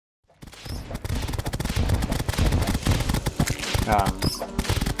Are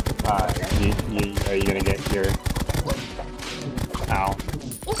you gonna get your... Ow.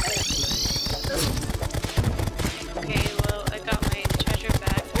 Okay, well, I got my treasure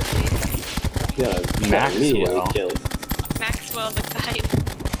back, please. Yeah, Maxwell. Maxwell the guy.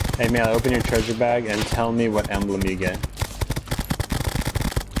 Hey man, open your treasure bag and tell me what emblem you get.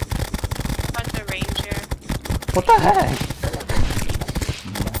 Got the ranger. What the heck?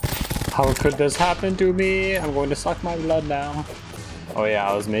 How could this happen to me? I'm going to suck my blood now. Oh yeah,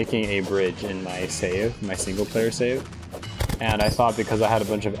 I was making a bridge in my save, my single player save. And I thought because I had a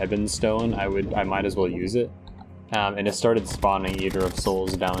bunch of ebon stone, I might as well use it. And it started spawning Eater of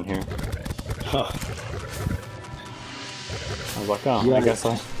Souls down here. Huh. I was like, oh, yeah.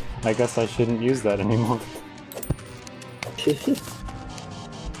 I guess I shouldn't use that anymore.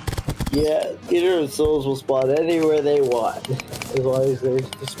 Yeah, Eater of Souls will spawn anywhere they want, as long as there's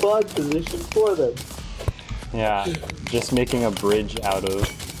the spawn position for them. Yeah, just making a bridge out of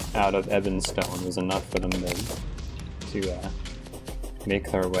ebon stone was enough for them to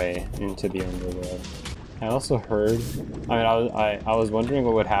make their way into the underworld. I also heard, I was wondering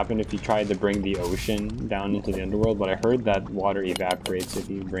what would happen if you tried to bring the ocean down into the underworld, but I heard that water evaporates if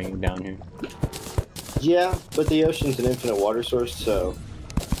you bring it down here. Yeah, but the ocean's an infinite water source, so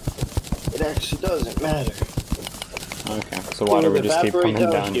it actually doesn't matter. Okay, so water would just keep coming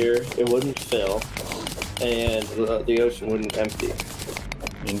down here. It wouldn't fill, and the ocean wouldn't empty.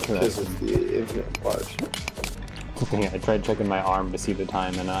 Interesting. Because of the infinite water source. I tried checking my arm to see the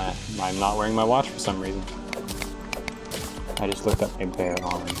time, and I'm not wearing my watch for some reason. I just looked up my bare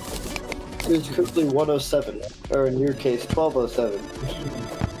arm. It's quickly 107, or in your case, 1207.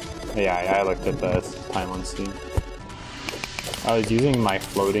 Yeah, I looked at the time on Steam. I was using my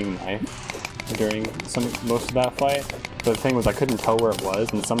floating knife during most of that fight, but the thing was I couldn't tell where it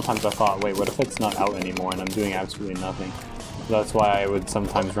was, and sometimes I thought, wait, what if it's not out anymore and I'm doing absolutely nothing? So that's why I would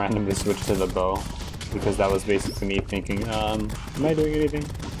sometimes randomly switch to the bow. Because that was basically me thinking, am I doing anything?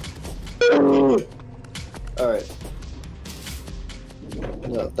 Alright.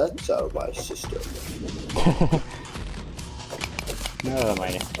 No, that's out of my system. now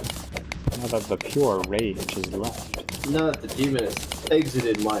that the pure rage is left. No, the demon has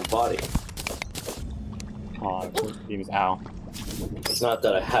exited my body. Oh, demons, ow. It's not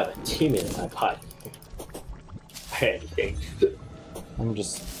that I have a demon in my body. Anything. I'm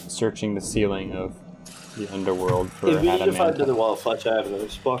just searching the ceiling of the underworld for if we need to find adamantite. another wall of fletch, I have another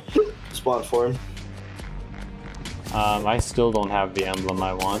spawn for him. I still don't have the emblem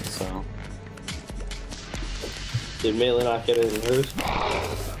I want, so... Did Melee not get it in hers?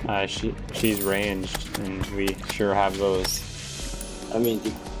 She's ranged, and we sure have those. I mean,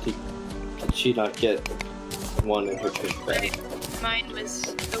 did she not get one in her treasure bag? Mine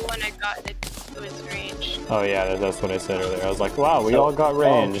was the one I got that was ranged. Oh yeah, that's what I said earlier. I was like, wow, we all got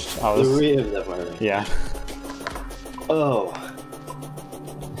ranged. Three of them are ranged. Yeah. Oh.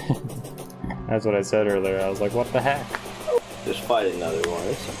 That's what I said earlier. I was like, what the heck? Just fight another one.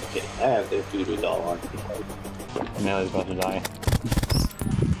 It's okay. I have their voodoo doll on. Melee's about to die.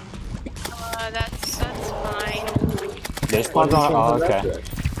 That's fine. They spawned on. Oh, okay.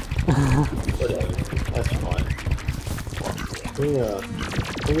 Whatever. That's fine. We go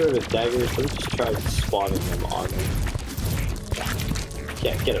to daggers. We just tried spawning them on them.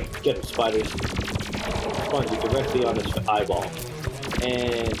 Yeah, get him, spiders. Spawn you directly on his eyeball.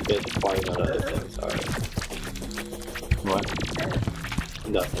 And bit spawning on other things. Alright. What?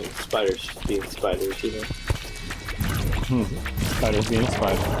 Nothing. Spiders being spiders, you know. Spiders being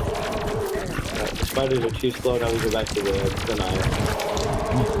spiders. The spiders are too slow, now we go back to the knife.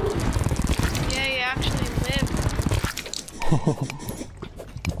 Yeah, you actually live.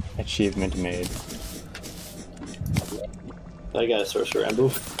 Achievement made. I got a sorcerer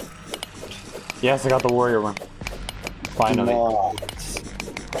emblem. Yes, I got the warrior one. Finally.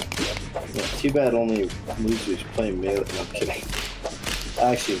 Yeah, too bad only losers play melee. No, I'm kidding.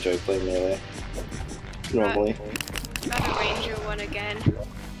 I actually enjoy playing melee. Normally. Got a ranger one again.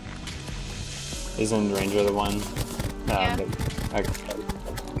 Isn't Ranger the one? Yeah.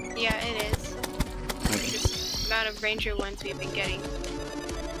 Yeah, it is. Okay. Just the amount of ranger ones we've been getting.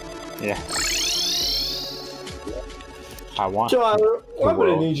 Yeah. I want Tyler, I'm world.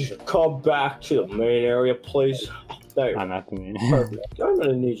 gonna need you to come back to the main area, please. There. I'm at the main. Perfect. I'm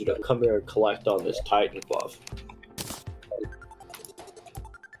gonna need you to come here and collect on this Titan buff.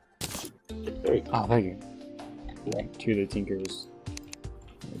 There you go. Oh, thank you. To the Tinkers.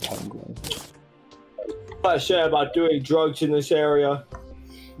 What I said about doing drugs in this area,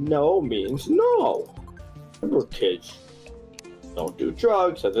 no means no. Remember, kids, don't do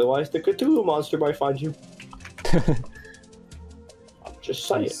drugs, otherwise the Cthulhu monster might find you. Just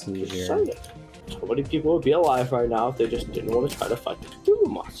say it. Let's see Just here. say it. So many people would be alive right now if they just didn't want to try to fight the Cthulhu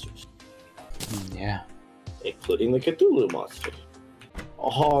monsters. Yeah. Including the Cthulhu monster.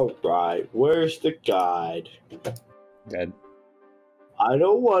 Alright, where's the guide? Dead. I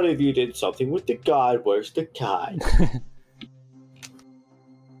know one of you did something with the guide. Where's the guide?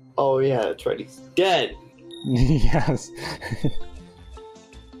 Oh yeah, that's right. He's dead. Yes.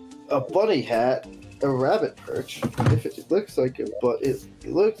 A bunny hat, a rabbit perch. If it looks like it, but it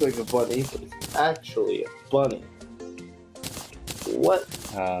looks like a bunny, but it's actually a bunny. What?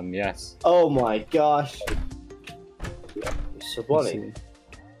 Yes. Oh my gosh. It's a Let's bunny. see.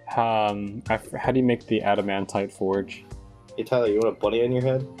 How do you make the adamantite forge? Hey Tyler, you want a bunny on your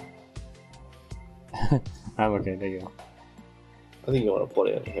head? I'm okay, there you go. I think you want a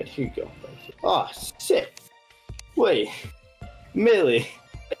bunny on your head. Here you go. Ah, sick. Wait. Millie.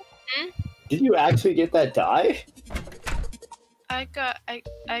 Hmm? Did you actually get that dye? I got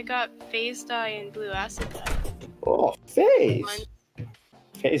phase dye and blue acid dye. Oh, phase. One.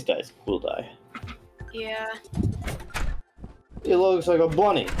 Phase dye's a cool dye. Yeah. It looks like a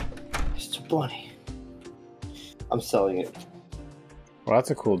bunny. It's a bunny. I'm selling it. Well,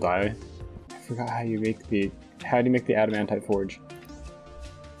 that's a cool dye. I forgot how you make the... How do you make the adamantite forge?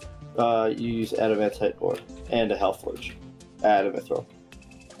 You use adamantite ore and a hell forge. Adamithril.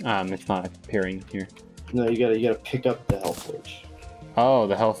 It's not appearing here. No, you gotta pick up the hell forge. Oh,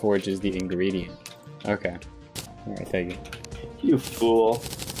 the hell forge is the ingredient. Okay. Alright, thank you. You fool.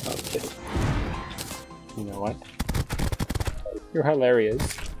 I'm kidding. You know what? You're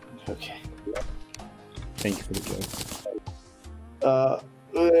hilarious. Okay. Thank you for the jokes.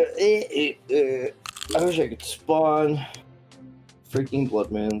 I wish I could spawn freaking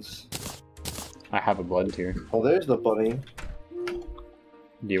bloodmans. I have a blood tier. Oh, there's the bunny.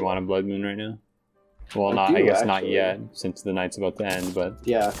 Do you want a blood moon right now? Well, I guess do, not actually. yet, since the night's about to end, but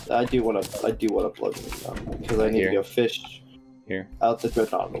Yeah, I do want a bloodman now because I need Here. to go fish here. out the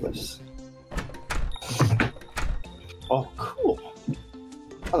Dreadnoughtus. Oh, cool.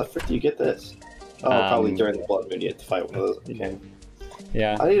 How the frick do you get this? Oh, probably during the blood moon you have to fight one of those. Okay.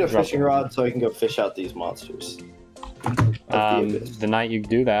 Yeah. I need a drop fishing it. rod so I can go fish out these monsters. Of the abyss. The night you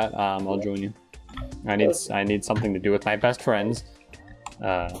do that, I'll join you. I need something to do with my best friends.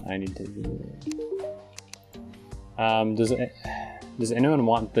 I need to. Does anyone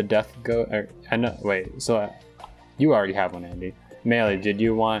want the death goat? Or, I know. Wait. So, you already have one, Andy. Melee, did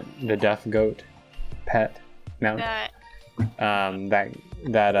you want the death goat pet mount? That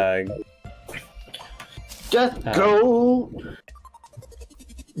Death go!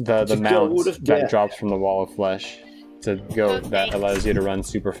 The To mount goat of that death. drops from the wall of flesh. It's a goat that thanks. allows you to run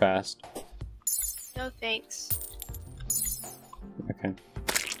super fast. no thanks. Okay.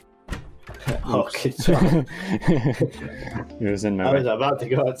 Oh, good job. It was in I my was about to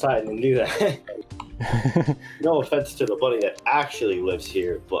go outside and do that. way. No offense to the bunny that actually lives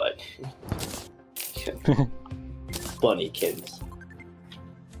here, but bunnykins.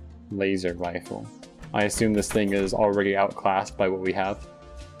 Laser rifle. I assume this thing is already outclassed by what we have.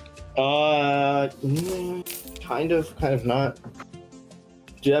 Kind of not.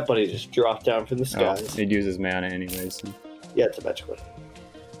 Dude, that bunny just dropped down from the Oh, skies. it uses mana anyways. So. Yeah, it's a magic one.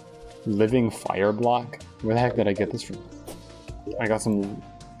 Living fire block? Where the heck did I get this from? I got some.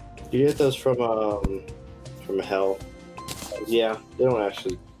 You get those from hell. Yeah, they don't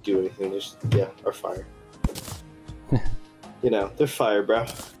actually do anything. They just are fire. You know, they're fire, bro.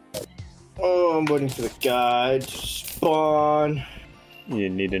 Oh, I'm waiting for the guide to spawn. You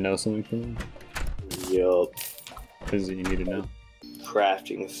need to know something from me? Yup. What is it you need to know?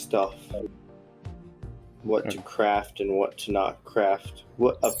 Crafting stuff. What to craft and what to not craft.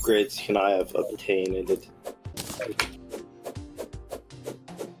 What upgrades can I have obtained?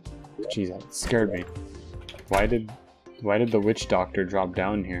 Jeez, that scared me. Why did the witch doctor drop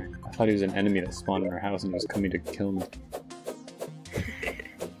down here? I thought he was an enemy that spawned in our house and was coming to kill me.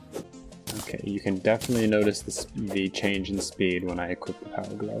 Okay, you can definitely notice the change in speed when I equip the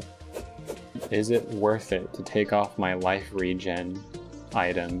power glove. Is it worth it to take off my life regen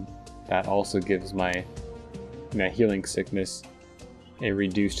item that also gives my healing sickness a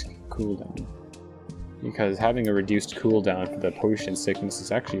reduced cooldown? Because having a reduced cooldown for the potion sickness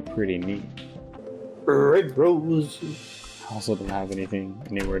is actually pretty neat. Red rose. I also don't have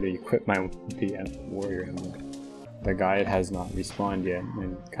anywhere to equip the warrior emblem. The guide has not respawned yet,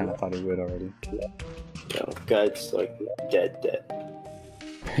 and kind of thought it would already. No, guide's like dead.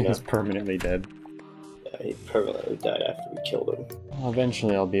 He's permanently dead. Yeah, he permanently died after we killed him. Well,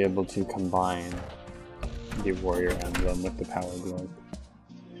 eventually I'll be able to combine the warrior emblem with the power glove.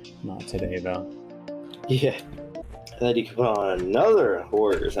 Not today though. Yeah. then you can put on another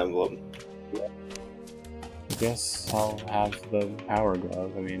Warrior's Emblem. I guess I'll have the Power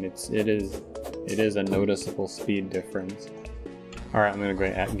Glove. I mean, it is a noticeable speed difference. Alright, I'm gonna go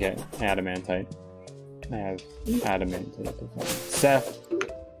get Adamantite. I have Adamantite. Seth!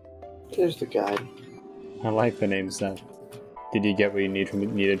 There's the guide. I like the name Seth. Did you get what you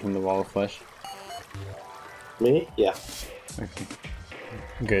needed from the Wall of Flesh? Me? Yeah. Okay.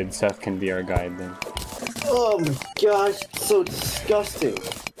 Good, Seth can be our guide then. Oh my gosh, it's so disgusting.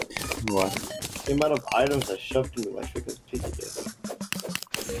 What? The amount of items I shoved into my freaking piggy bank.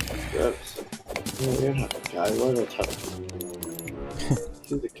 Gross. No, you're not the guy. Why don't I touch you?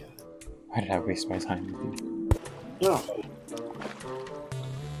 You're the guy. Why did I waste my time with you? No.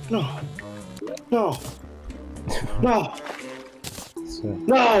 No. No. No. So,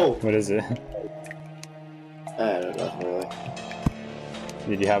 No! what is it? I don't know, really.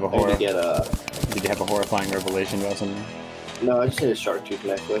 Did you have a I need to get a... Did you have a horrifying revelation about something? No, I just need a shark tooth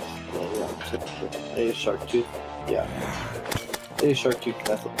necklace. Yeah, I need a shark tooth. Yeah. I need a shark tooth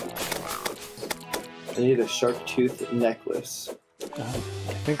necklace. I need a shark tooth necklace. I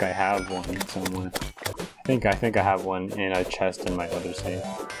think I have one somewhere. I think I have one in a chest in my other safe.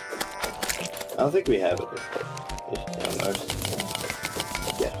 I don't think we have it.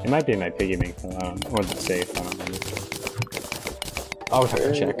 Yeah. It might be in my piggy bank though, or the safe, I don't know. I'll have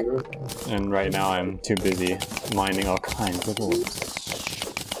to check. And right now I'm too busy mining all kinds of orbs.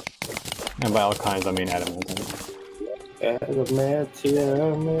 And by all kinds I mean adamantite.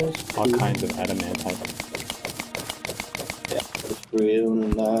 Adamantium. All kinds of adamantite. Yeah, it's real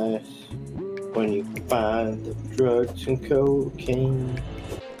nice when you find the drugs and cocaine.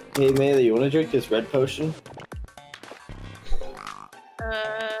 Hey Melee, you wanna drink this red potion?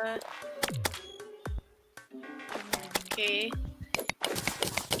 Okay.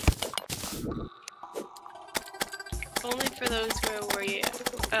 Only for those who are worthy.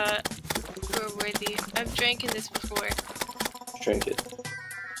 I've drank in this before. Drink it.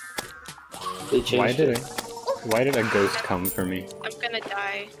 They changed Why did a ghost come for me? I'm gonna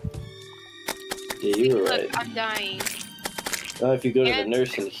die. Yeah, you were right. Look, I'm dying. Now if you go to the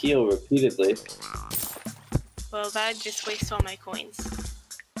nurse and heal repeatedly... Well, that just wastes all my coins.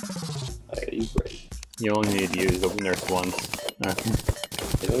 Alright, you great. You only need to use the nurse once.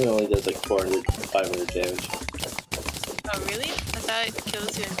 It only does like 400, 500 damage. Oh, really? I thought it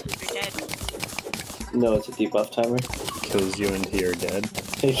kills you until you're dead. No, it's a debuff timer. Kills you until you're dead.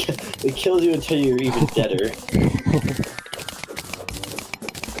 It kills you until you're even deader.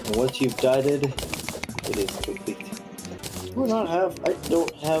 And once you've died, it is complete. I don't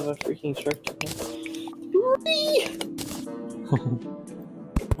have a freaking shark.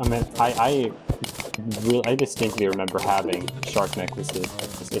 I mean, I distinctly remember having shark necklaces.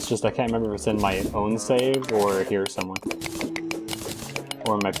 It's just I can't remember if it's in my own save or here somewhere.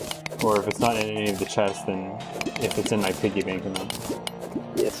 Or if it's not in any of the chests, then if it's in my piggy bank or not.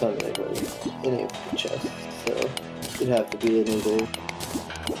 Yeah, it's not in any of the chests, so it'd have to be in either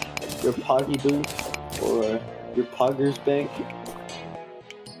your Poggy Boot or your Pogger's Bank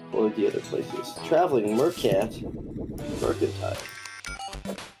or the other places. Traveling Mercantile.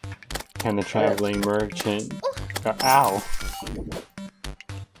 And the traveling merchant. Ow!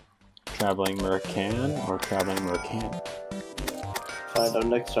 Traveling mercan or traveling mercan? Find out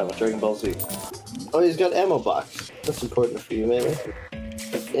next time with Dragon Ball Z. Oh, he's got ammo box. That's important for you, Melee.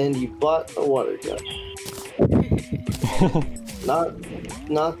 And you bought a water gun. not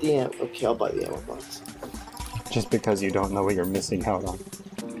the ammo. Okay, I'll buy the ammo box. Just because you don't know what you're missing out on.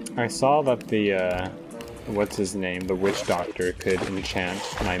 I saw that the, what's his name? The witch doctor could enchant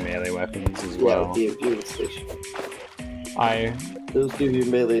my melee weapons as well. Yeah, with the imbuing station. Those give you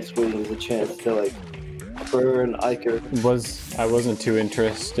melee swings a chance to, like, burn Iker. I wasn't too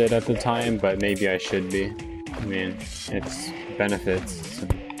interested at the time, but maybe I should be. I mean, it's benefits. So.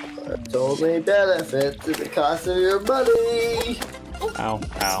 It's only benefits to the cost of your money! Ow,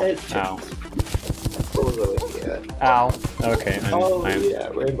 ow, ow. What was I looking at? Ow. Okay, yeah,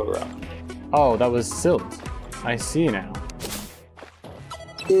 Rainbow Rock. Oh, that was silt. I see now.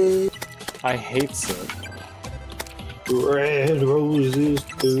 I hate silt. Red roses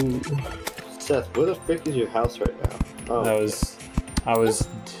too. Seth, where the frick is your house right now? Oh, I was.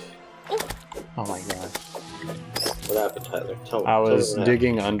 Oh my god. What happened, Tyler? Tell me. I was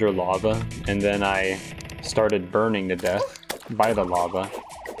digging under lava, and then I started burning to death by the lava,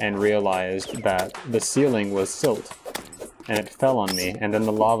 and realized that the ceiling was silt, and it fell on me, and then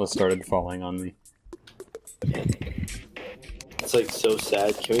the lava started falling on me. It's like so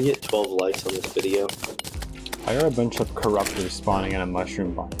sad. Can we get 12 likes on this video? Why are a bunch of corruptors spawning in a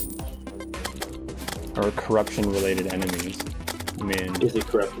mushroom biome? or corruption-related enemies. I mean, Is it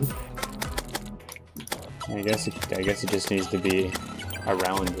corrupted? I guess it just needs to be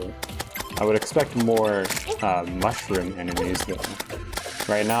around it. I would expect more mushroom enemies though.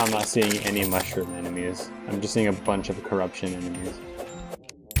 Right now I'm not seeing any mushroom enemies. I'm just seeing a bunch of corruption enemies.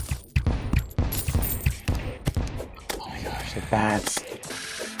 Oh my gosh, the bats.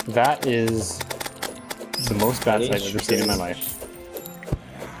 That is the most bats I've ever seen in my life.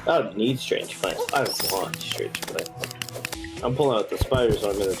 I don't need strange plants. I want strange plants. I'm pulling out the spiders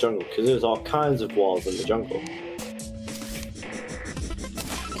when I'm in the jungle because there's all kinds of walls in the jungle.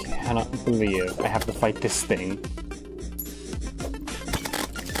 I cannot believe I have to fight this thing.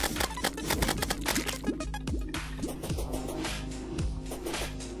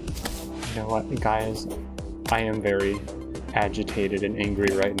 You know what, guys? I am very agitated and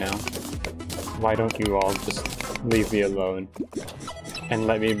angry right now. Why don't you all just leave me alone and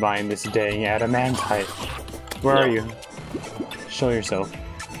let me mine this dang adamantite? Where are you? Show yourself.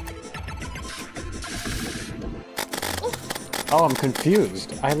 Oh, I'm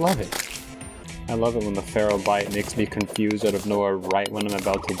confused. I love it. I love it when the feral bite makes me confused out of nowhere right when I'm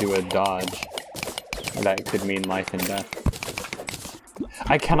about to do a dodge. That could mean life and death.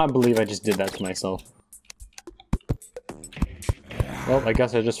 I cannot believe I just did that to myself. Well, I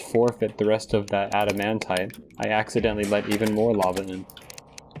guess I just forfeit the rest of that adamantite. I accidentally let even more lava in.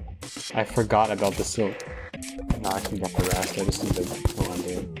 I forgot about the silk. No, I can get the rest. I just need to go on,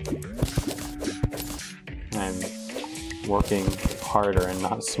 dude. I'm working harder and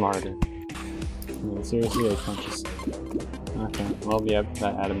not smarter. I mean, seriously, I can't just... Okay, well, yep,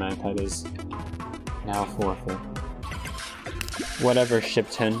 that adamantite is now forfeit. Whatever,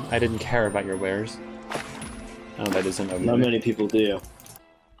 Shipton. I didn't care about your wares. Oh, that isn't a... Not many people do.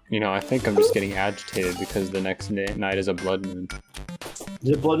 You know, I think I'm just getting agitated because the next night is a blood moon.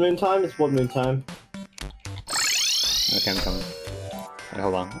 Is it blood moon time? It's blood moon time. Okay, I'm coming. Wait,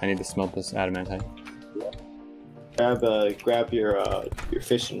 hold on. I need to smelt this adamantite. Grab your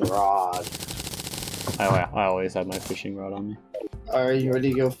fishing rod. I always have my fishing rod on me. Are you ready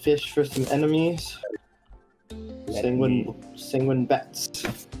to go fish for some enemies? Sanguine bats.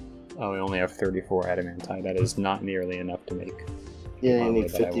 Oh, we only have 34 adamantite. That is not nearly enough to make. Yeah, you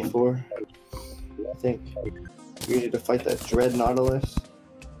need 54. I think. You need to fight that dread nautilus.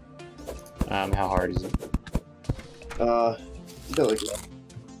 How hard is it? You got like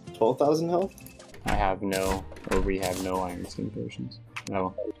 12,000 health? I have no, or we have no iron skin potions.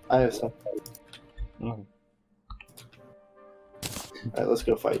 Oh. I have some. Oh. Alright, let's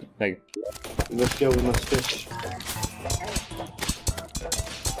go fight. Like, Let's go, we must fish.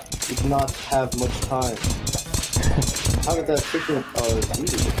 We do not have much time. How did that freaking... Oh, it's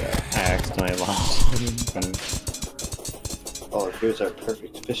easy to get. I accidentally lost. Oh, here's our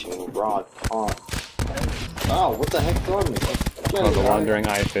perfect fishing rod pond. Oh, what the heck's on me? Oh, the wandering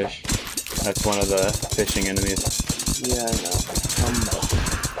eye fish. That's one of the fishing enemies. Yeah, I know.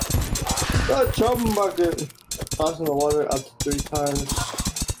 The chum bucket! Tossing the water up to 3 times.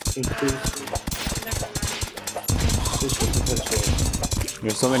 Increase fishing potential.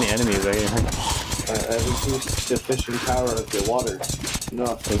 There's so many enemies right here. I've increased the fishing power of the water.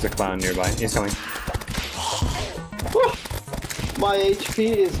 No. There's a clown nearby. He's coming. My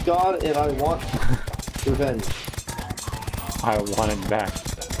HP is gone and I want revenge. I want it back.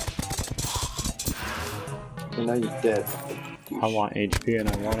 And now you're dead. I want HP and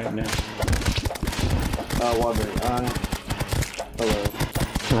I want it now. Wandering eye. Hello.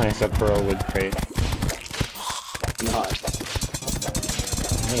 Nice, a pearl wood crate. Nice.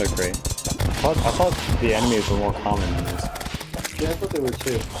 Another crate. I thought the enemies were more common than this. Yeah, I thought they were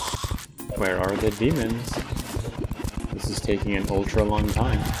too. Where are the demons? This is taking an ultra long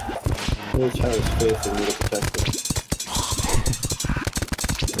time. Which I was faith and need to protect them.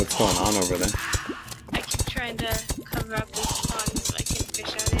 What's going on over there? I keep trying to cover up this pond so I can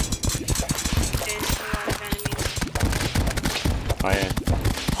fish out it. There's a lot of enemies. Oh yeah.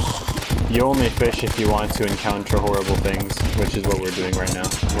 You only fish if you want to encounter horrible things, which is what we're doing right now.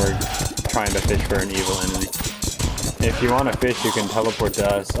 We're trying to fish for an evil enemy. If you want to fish, you can teleport to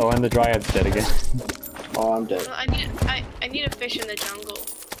us. Oh, and the Dryad's dead again. Oh, I'm dead. Well, I need a fish in the jungle.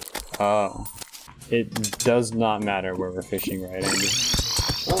 Oh. It does not matter where we're fishing, right, Andy?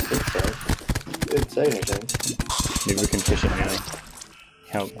 I don't think so. It didn't say anything. Maybe we can fish it now.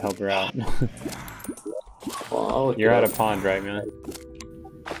 Help her out. Well, You're at a pond, right, man?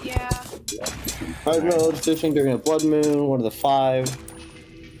 Yeah. Hard mode, fishing during a blood moon, one of the 5.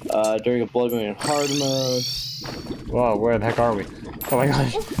 During a blood moon in hard mode. Whoa, where the heck are we? Oh my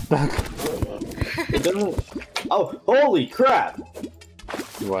gosh. It doesn't... Oh, holy crap!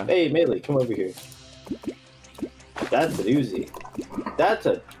 What? Hey, Melee, come over here. That's an Uzi.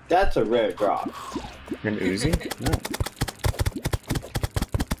 That's a rare drop. An Uzi? No.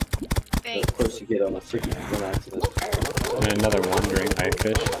 Thanks. Of course you get on a freaking one accident. And another wandering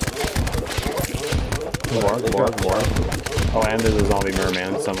knife-fish. More. Oh, and there's a zombie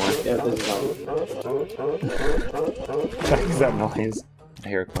merman somewhere. Yeah, there's a zombie. What is that noise? I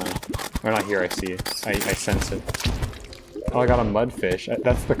hear a clown. Or not here, I see it. I sense it. Oh, I got a mudfish.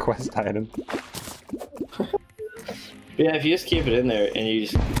 That's the quest item. Yeah, if you just keep it in there and you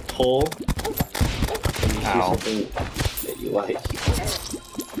just pull, and you see Ow. something that you like.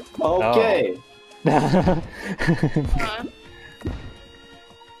 Okay. Oh. Huh?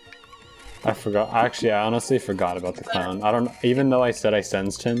 I forgot. Actually, I honestly forgot about the clown. I don't. Even though I said I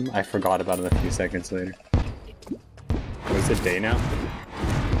sensed him, I forgot about him a few seconds later. Was it day now? I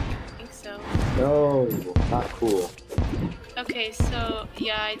think so. No, not cool. Okay, so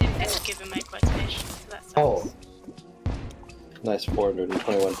yeah, I didn't get to give him my quest fish, so that sucks. Oh. Nice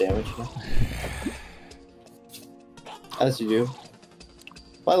 421 damage. As you do.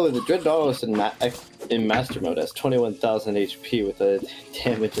 By the way, the Dread Nautilus in Master Mode has 21,000 HP with a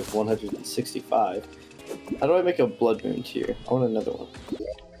damage of 165. How do I make a Blood Moon tier? I want another one.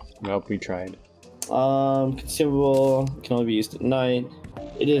 Nope, we tried. Consumable, can only be used at night.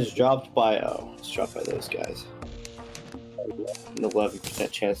 It is dropped by, it's dropped by those guys. An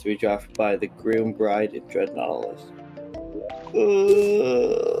 11% chance to be dropped by the Groom Bride and Dread Nautilus.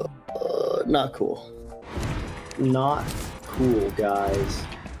 Not cool. Not cool, guys.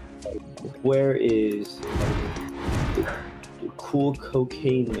 Where is the cool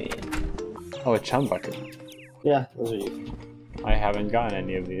cocaine man? Oh, a chum bucket. Yeah, those are you. I haven't gotten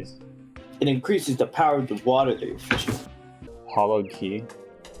any of these. It increases the power of the water that you're fishing. Hollowed key.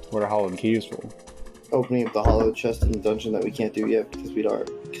 What are hollowed keys for? Opening up the hollow chest in the dungeon that we can't do yet because we are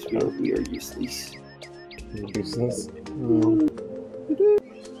useless. Useless?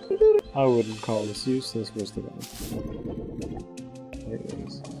 I wouldn't call this useless. Where's the one? There it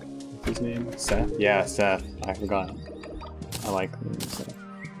is. What's his name? Seth? Yeah, Seth. I forgot. I like the name Seth.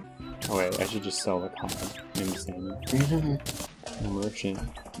 Oh wait, I should just sell the cod. I'm a merchant.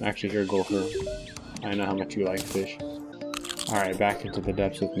 Actually, here, Gopher. I know how much you like fish. Alright, back into the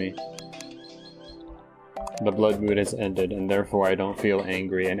depths with me. The blood mood has ended, and therefore I don't feel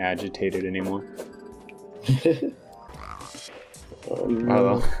angry and agitated anymore.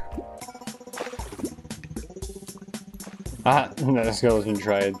 Hello. That skeleton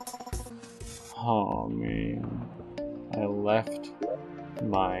tried. Oh man. I left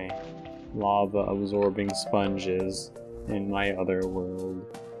my lava-absorbing sponges in my other world.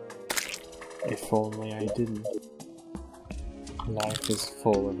 If only I didn't. Life is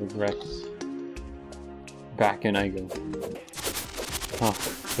full of regrets. Back in I go. Huh.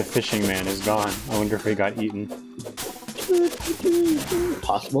 The fishing man is gone. I wonder if he got eaten.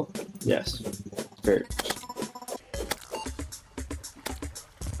 Possible? Yes. Very.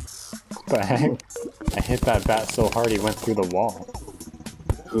 What the heck? I hit that bat so hard he went through the wall.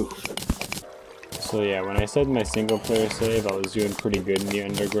 Oof. So yeah, when I said my single player save, I was doing pretty good in the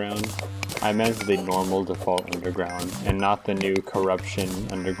underground. I meant the normal default underground, and not the new corruption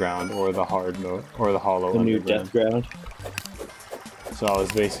underground or the hard mode or the hollow The new underground. death ground. So I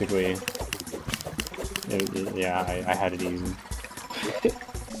was basically, yeah, I had it easy.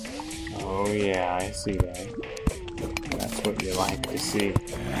 Oh yeah, I see that. That's what you like to see.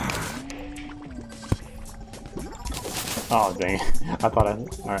 Oh dang! I thought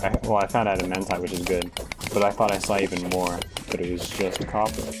I found adamantite, which is good, but I thought I saw even more. But it was just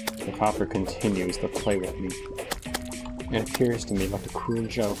copper. The copper continues to play with me. It appears to me like a cruel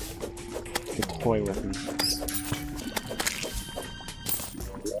joke to toy with me.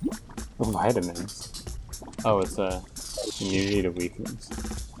 Oh, vitamins. Oh, it's a immunity to weakness.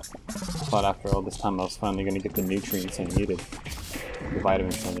 I thought after all this time I was finally going to get the nutrients I needed. The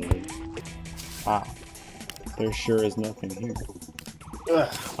vitamins I needed. Wow. There sure is nothing here. Ugh.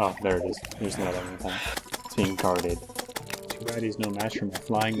 Oh, there it is. There's another one. It's being guarded. Too bad he's no match for my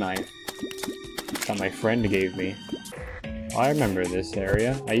flying knife that my friend gave me. Oh, I remember this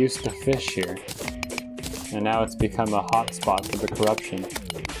area. I used to fish here. And now it's become a hot spot for the corruption.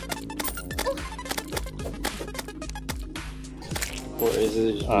 Or is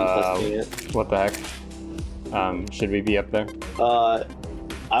it just me testing it? What the heck? Should we be up there?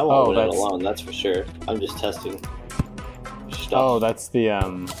 I won't win it that's- alone, that's for sure. I'm just testing stuff. Oh, that's the,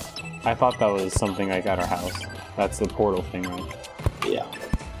 I thought that was something like at our house. That's the portal thing, right? Yeah.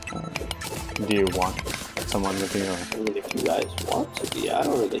 Do you want someone with you? Or? I mean, if you guys want to be, I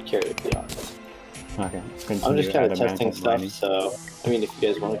don't really care to be honest. Okay. I'm just kind of testing adamantite stuff, mining. so I mean, if you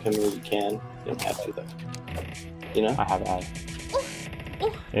guys want to come here, you can. You don't have to though. You know? I have ad.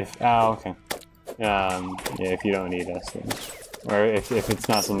 If okay. Yeah, if you don't need us, then. Or if it's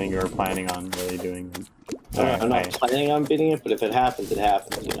not something you're planning on really doing. Then, I'm not planning on beating it, but if it happens, it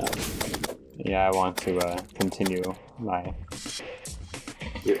happens. You know. Yeah, I want to continue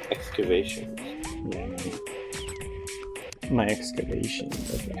your excavation. Yeah, my excavation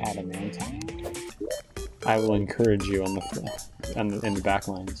of adamantine. I will encourage you in the back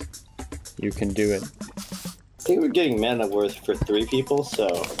lines. You can do it. I think we're getting mana worth for 3 people,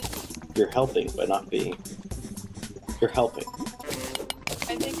 so you're helping by not being. You're helping.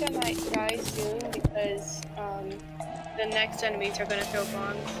 I think I might die soon because the next enemies are gonna throw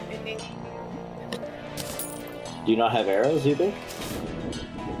bombs. I think. Do you not have arrows either?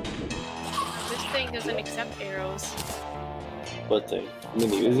 This thing doesn't accept arrows. What thing? You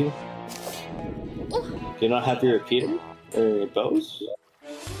mean the Uzi? Do you not have your repeater or your bows?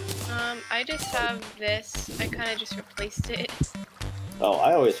 I just have this. I kind of just replaced it. Oh,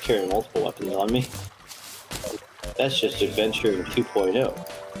 I always carry multiple weapons on me. That's just adventuring 2.0.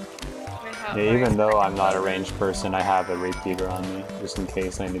 Yeah, even though I'm not a ranged person, I have a repeater on me, just in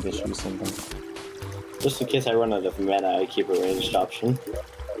case I need to shoot something. Just in case I run out of mana, I keep a ranged option.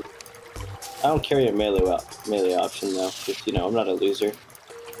 I don't carry a melee option though, just, you know, I'm not a loser.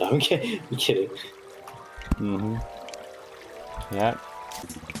 No, I'm kidding. Mm-hmm. Yeah.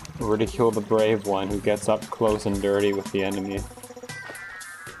 Ridicule the brave one who gets up close and dirty with the enemy.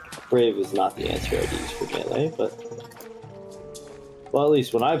 Brave is not the answer I'd use for melee, but... Well, at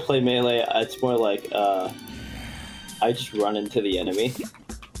least when I play melee, it's more like, I just run into the enemy.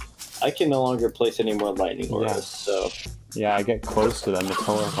 I can no longer place any more lightning auras, so... Yeah, I get close to them, it's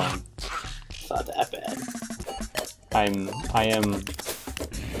horrifying. It's not that bad. I am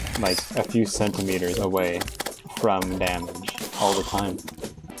like a few centimeters away from damage all the time.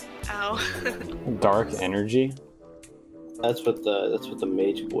 Ow. Dark energy? That's what the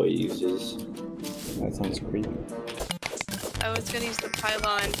mage boy uses. That sounds creepy. I was gonna use the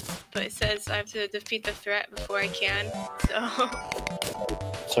pylon, but it says I have to defeat the threat before I can, so...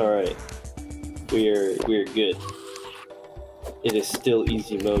 It's alright. We're good. It is still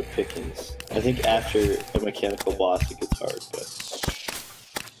easy mode pickings. I think after a mechanical boss it gets hard, but...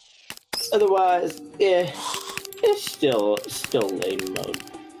 Otherwise, yeah, it's still lame mode.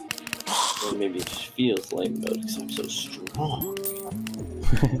 Or maybe it just feels lame mode because I'm so strong.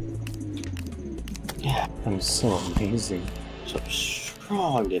 Yeah. I'm so amazing. So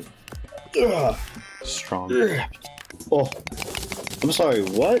strong and... Strong. Oh. I'm sorry,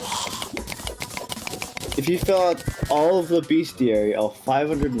 what? If you fill out all of the bestiary, all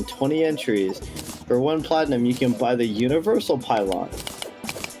 520 entries, for 1 platinum you can buy the universal pylon.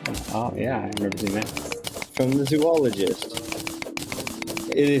 Oh yeah, I remember seeing that. From the zoologist.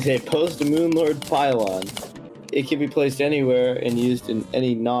 It is a post-Moonlord pylon. It can be placed anywhere and used in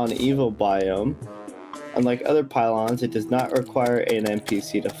any non-evil biome. Unlike other pylons, it does not require an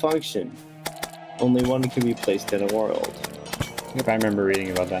NPC to function. Only one can be placed in a world. Yep, I remember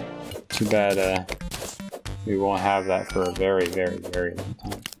reading about that. Too bad, we won't have that for a very, very, very long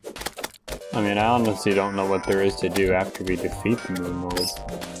time. I mean, I honestly don't know what there is to do after we defeat the Moon Lords.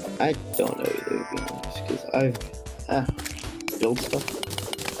 I don't know either, to be honest, because I've... build stuff.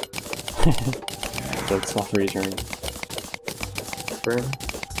 Build stuff return.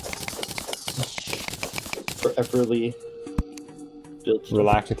 Foreverly build stuff.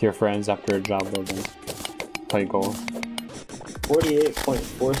 Relax with your friends after a job well done. Play goal.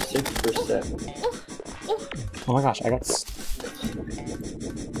 48.46%. Oh my gosh, I got...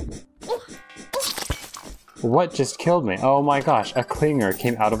 What just killed me? Oh my gosh, a clinger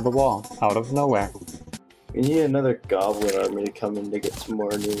came out of the wall, out of nowhere. We need another goblin army to come in to get some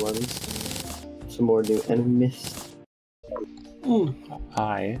more new ones. Some more new enemies.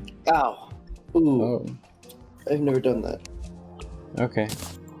 Hi. Ow. Ooh. Oh. I've never done that. Okay.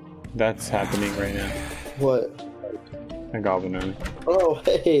 That's happening right now. What? A goblin army. Oh,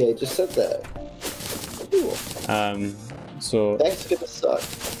 hey, I just said that. Cool. So... That's gonna suck.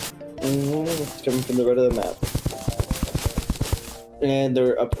 It's coming from the right of the map. And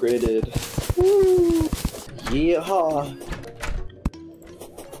they're upgraded. Woo! Yeehaw!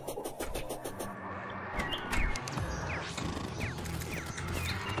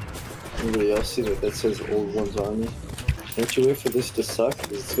 Anybody else see that says Old One's Army? Can't you wait for this to suck?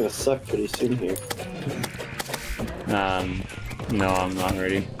 Because it's gonna suck pretty soon here. No, I'm not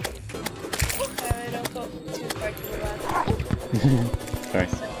ready. Don't go too far to the left. Sorry.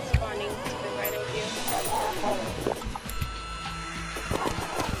 So spawning to the right of you.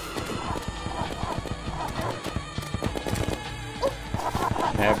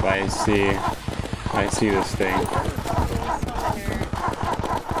 Yep, I see. I see this thing.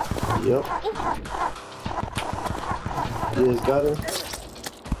 Yep. You guys got her?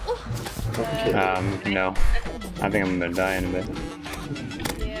 Okay. No. I think I'm gonna die in a bit.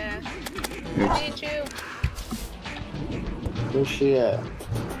 Yeah. I need you. Where's she at?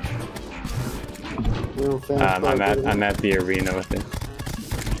 I'm at the arena with it.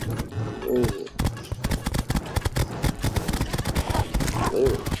 Where is it?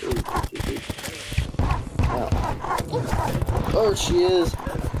 There. Oh, she is.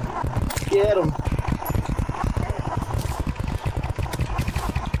 Get him.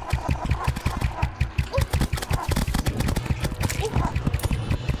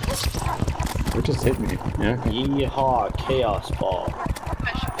 It just hit me. Yeah. Okay. Yeehaw, chaos ball.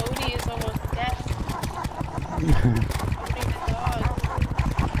 Gosh, Odie is almost dead. Odie the dog.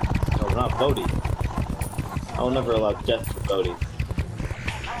 No, not Bodhi. I will never allow death for Bodhi.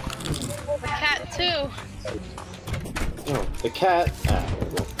 The cat too. No, the cat.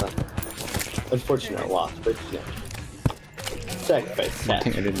 Unfortunate loss, but yeah. Sacrifice I cat.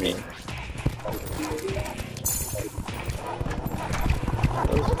 think I didn't mean.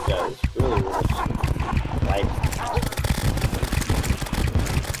 Those guys really like.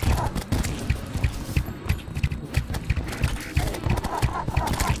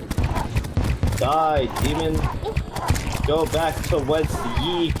 Die, demon! Go back to whence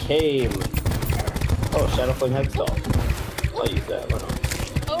ye came. Oh, Shadowflame Hextall. I'll use that. Why not?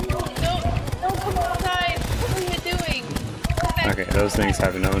 Oh no! Don't come outside! What are you doing? Come back. Okay, those things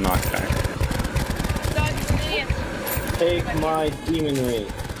have no knockback. God, please. Take my demonry.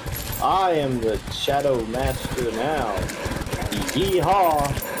 I am the Shadow Master now. Yeehaw!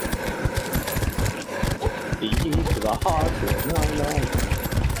 The yee to the haw to the no.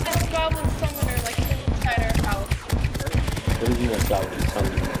 This goblin summoner like inside our house. What do you mean a goblin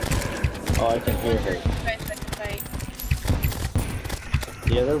summoner? Oh, I can hear her. Fight.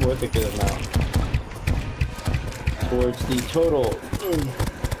 Yeah, they're worth a good amount. Towards the total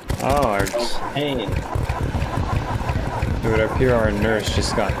Oh, pain. it would appear our nurse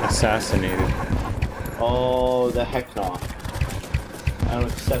just got assassinated. Oh, the heck no. I don't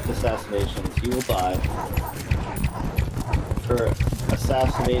accept assassinations. You will die. For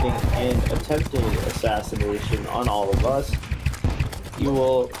assassinating and attempting assassination on all of us, you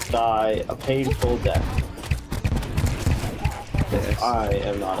will die a painful death. Yes. I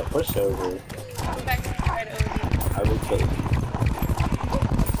am not a pushover. Come back inside Odie. I will kill you.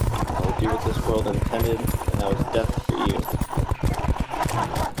 I will do what this world intended, and that was death for you.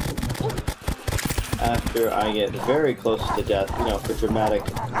 After I get very close to death, you know, for dramatic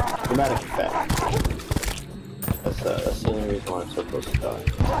effect. That's the only reason why I'm so close to dying.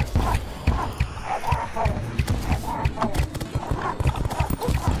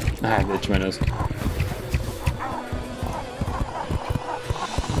 I had to itch my nose.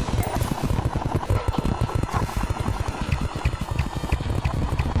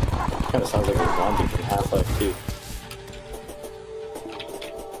 Kind of sounds like a zombie from Half-Life 2.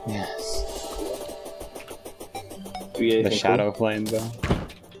 Yes. Do you get The anything shadow flame bow.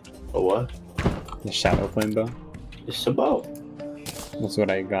 cool? A what? The shadow flame bow. It's a bow. That's what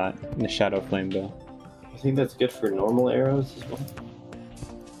I got. The shadow flame bow. I think that's good for normal arrows as well.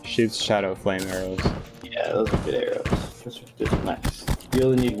 Shoots shadow flame arrows. Yeah, those are good arrows. Those are nice. You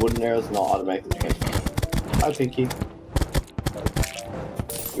only need wooden arrows and they'll automatically transfer. Hi, Pinky.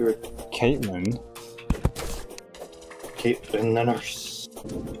 You're Caitlin. Caitlin the nurse.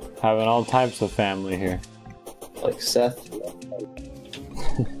 Having all types of family here. Like Seth.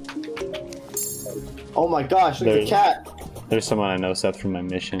 Oh my gosh, look at the cat! There's someone I know, Seth, from my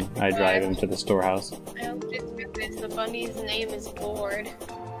mission. I drive him to the storehouse. I hope this is the bunny's name is Lord.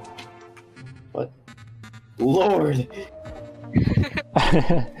 What? Lord!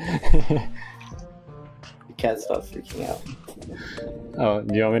 The cat stopped freaking out. Oh,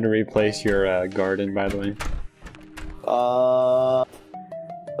 do you want me to replace your garden, by the way?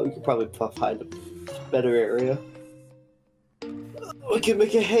 We could probably find a better area. We could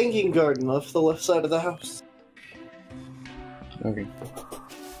make a hanging garden off the left side of the house. Okay.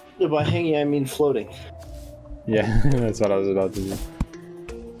 Yeah, by hanging, I mean floating. Yeah, that's what I was about to do.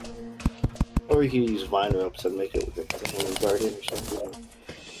 Or you can use vine ropes and make it look like a hanging garden or something.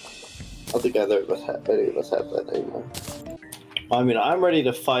 I think any of us have that anymore. I mean, I'm ready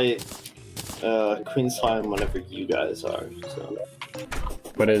to fight Queen Slime whenever you guys are, so...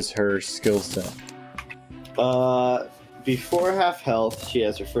 What is her skill set? Before half health, she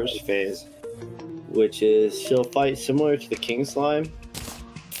has her first phase, which is she'll fight similar to the King Slime,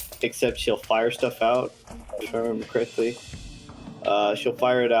 except she'll fire stuff out, if I remember correctly. She'll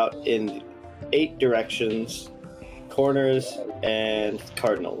fire it out in 8 directions, corners, and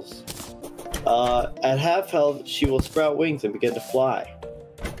cardinals. At half health, she will sprout wings and begin to fly.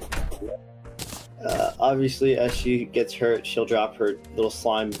 Obviously, as she gets hurt, she'll drop her little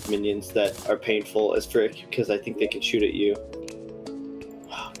slime minions that are painful as frick because I think they can shoot at you.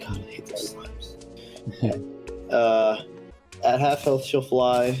 Oh god, I hate those slimes. At half health, she'll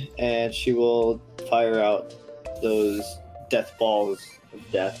fly and she will fire out those death balls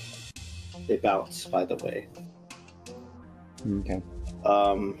of death. They bounce, by the way. Okay.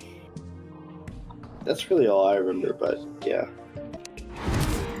 That's really all I remember, but yeah.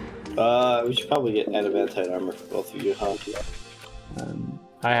 We should probably get adamantite armor for both of you, huh?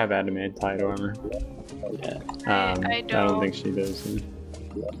 I have adamantite armor. Yeah. I don't think she does.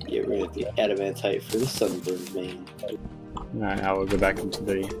 Get rid of the adamantite for the sunburned man. Alright, I will go back into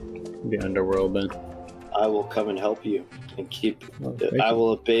the underworld then. I will come and help you and keep. Oh, I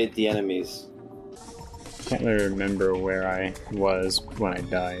will evade the enemies. Can't really remember where I was when I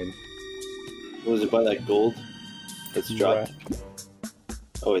died. Was it by that gold that's dropped? Right.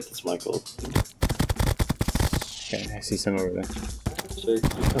 Oh wait, that's my gold. Okay, I see some over there. Sir,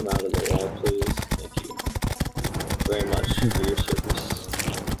 could you come out of the wall, please? Thank you very much for your service.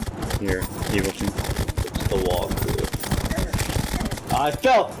 Here, evil thing. It's the wall crew. I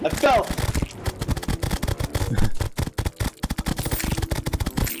fell! I fell!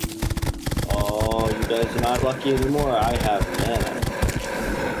 Oh, you guys are not lucky anymore. I have mana.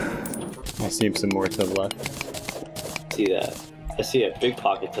 I see some more to the left. See that? I see a big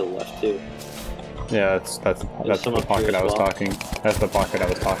pocket to the left too. Yeah, that's the some up pocket here I as was well. talking. That's the pocket I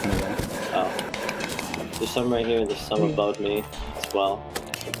was talking about. Oh. There's some right here and there's some above me as well.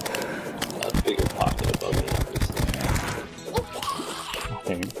 A bigger pocket above me, obviously.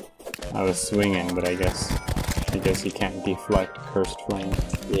 Dang it. I was swinging, but I guess you can't deflect cursed flame.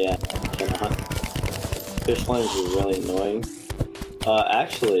 Yeah, cannot. Cursed flames are really annoying.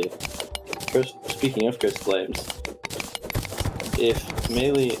 Actually, speaking of cursed flames, if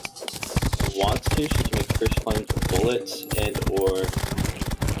melee wants to, she can make cursed flames with bullets and or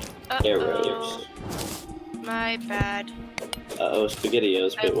arrows. My bad. Uh-oh,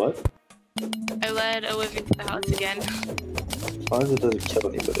 SpaghettiOs. Wait, what? I led a whip into the house again. As long as it doesn't kill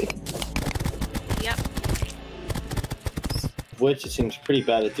anybody. Yep. Which it seems pretty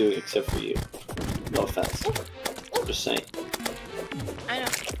bad at doing except for you. No offense. Just saying. I know.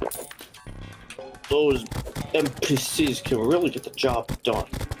 Those NPCs can really get the job done.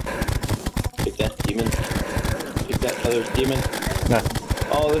 Pick that demon. Pick that other demon. Nah.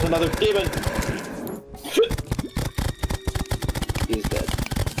 Oh, there's another demon! He's dead.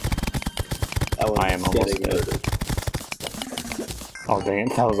 That one's I am almost getting dead. murdered. Oh dang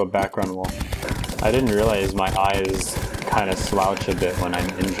it, that was a background wall. I didn't realize my eyes kind of slouch a bit when I'm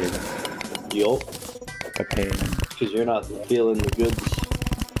injured. Yup. The pain. Because you're not feeling the goods.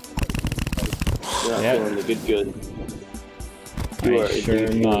 You're not feeling the good. You are sure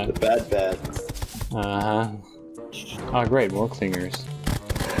indeed feeling not. the bad. Uh-huh. Oh great, more clingers.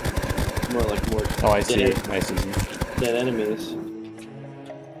 More like more Oh, I see. dead, I see. dead enemies.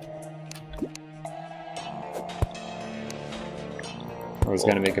 I was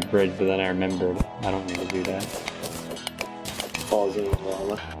gonna make a bridge, but then I remembered I don't need to do that. Falls in the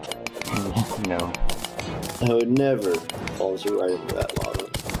lava. No. I would never falls you right into that lava.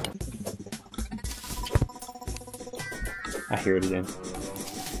 I hear it again.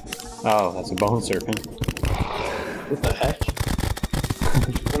 Oh, that's a bone serpent. What the heck?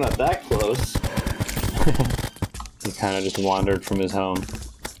 We're not that close. He kind of just wandered from his home.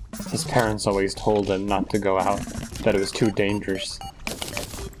 His parents always told him not to go out, that it was too dangerous.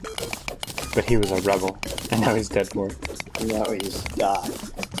 But he was a rebel, and now he's dead for it. Now he's died.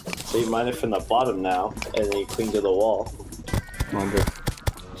 So you mine it from the bottom now, and then you cling to the wall. Wonder,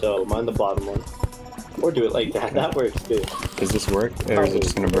 So mine the bottom one. Or do it like that. That works too. does this work, or is it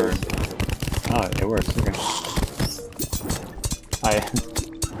just gonna burn? Oh, it works, okay. I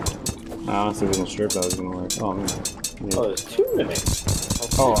honestly wasn't sure if that was gonna work. Oh man. Yeah. Oh, there's 2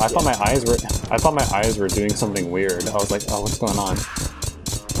 minutes. Oh, I thought my eyes were doing something weird. I was like, oh, what's going on?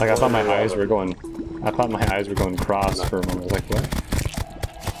 Like I thought my eyes were going cross for a moment. I was like, what?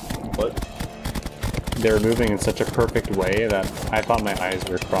 What? They were moving in such a perfect way that I thought my eyes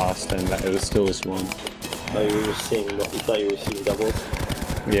were crossed and that it was still just one. Oh, you were just seeing, you thought you were seeing doubles?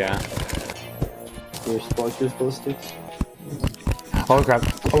 Yeah. Your splunker's ballistics? Oh crap.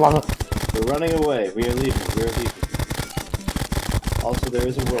 Oh, wow. We're running away. We are leaving. We are leaving. Also, there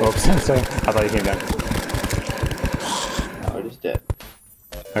is a world. Oops, sorry. I thought you came down. Oh, it is dead.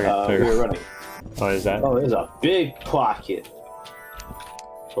 Okay, there We you are go. running. Oh, is that? Oh, there's a big pocket.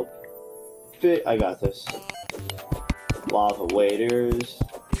 Oh. big. I got this. Lava waders.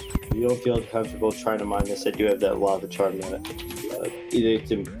 If you don't feel comfortable trying to mine this, I do have that lava charm that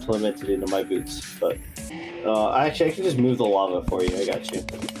it's implemented into my boots. But actually, I can just move the lava for you. I got you.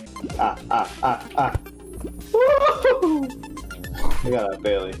 Ah. Woo! I got it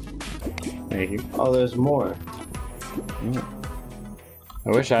barely. Thank you. Oh, there's more. I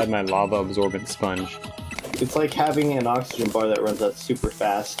wish I had my lava absorbent sponge. It's like having an oxygen bar that runs out super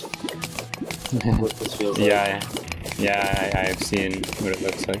fast. What this feels like. Yeah, I've seen what it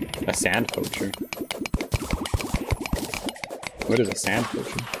looks like. A sand poacher. What is a sand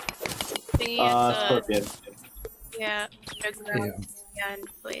poacher? Scorpion. Yeah, and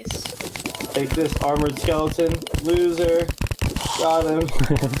place. Take this armored skeleton, loser. Got him.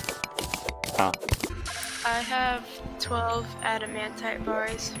 Oh. I have 12 adamantite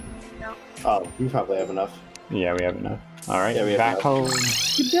bars. No. Oh, you probably have enough. Yeah, we have enough. Alright, Yeah, we have back enough. home.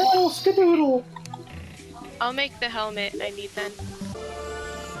 Skedaddle. I'll make the helmet I need then.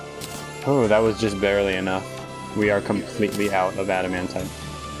 Oh, that was just barely enough. We are completely out of adamantite.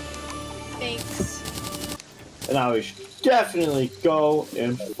 Thanks. And now we should definitely go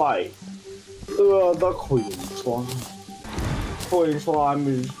and fight the Queen Slime. Queen Slime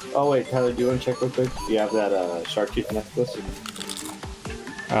is... Oh wait, Tyler, do you want to check real quick? Do you have that shark tooth necklace?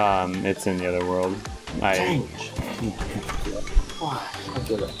 It's in the other world. Dang. I'll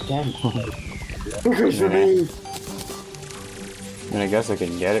get it. Dang. Okay, for me. And I guess I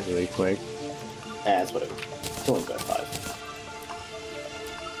can get it really quick. That's whatever. It's only got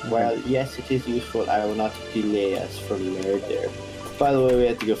 5. Well, yes, it is useful. I will not delay us from murder. By the way, we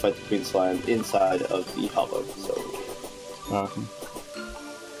have to go fight the Queen Slime inside of the hollow, so... Okay.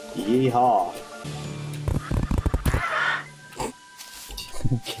 Yeehaw!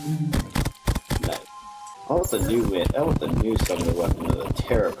 Nice. I want the new summoner weapon of the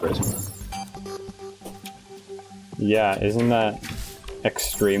Terra Prisma. Yeah, isn't that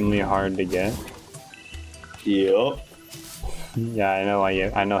extremely hard to get? Yup. Yeah,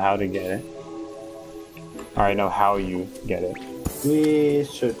 I know how to get it. Or I know how you get it. We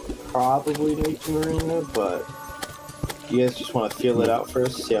should probably make an arena, but you guys just want to feel it out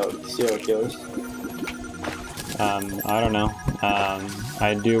first, see how it goes. I don't know.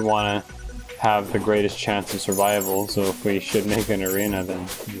 I do want to have the greatest chance of survival, so if we should make an arena, then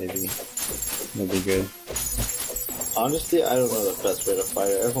maybe it'll be good. Honestly, I don't know the best way to fight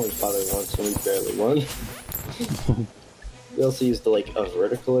it. I've only fought it once and we barely won. We also used a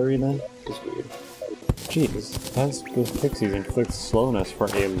vertical arena. It's weird. Jeez, those pixies inflict slowness for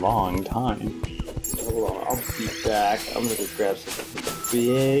a long time. Hold on, I'll be back. I'm gonna go grab something from the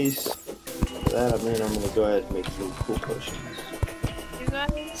base. For that, I'm gonna go ahead and make some cool potions. Do you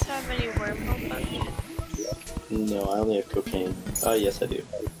guys have any wormhole potions? No, I only have cocaine. Yes I do.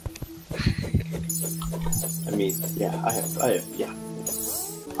 I mean, yeah, I have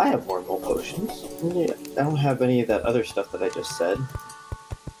wormhole potions. Yeah, I don't have any of that other stuff that I just said.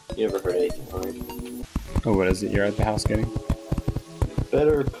 You ever heard anything hard? Oh, what is it you're at the house getting?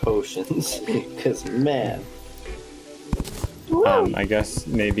 Better potions, cause man. I guess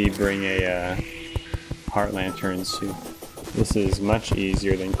maybe bring a heart lantern too. This is much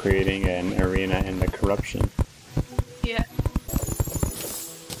easier than creating an arena in the corruption. Yeah.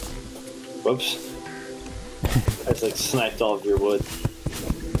 Whoops. I just sniped all of your wood.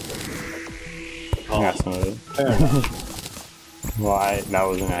 Oh, That's some of it. fair enough. Well, that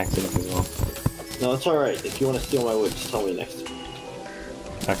was an accident as well. No, it's alright. If you want to steal my wood, just tell me next time.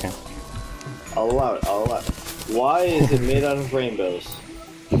 Okay. I'll allow it, Why is it made out of rainbows?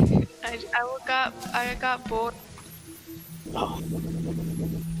 I got bored. Oh.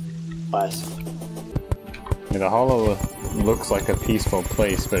 Classic. Yeah, the hollow looks like a peaceful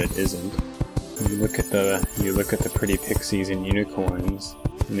place, but it isn't. You look at the pretty pixies and unicorns,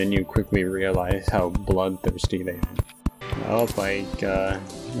 and then you quickly realize how bloodthirsty they are. Well, I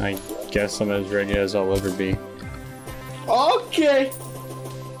guess I'm as ready as I'll ever be. Okay!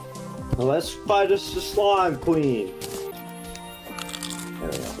 Well, let's fight us the slime queen. There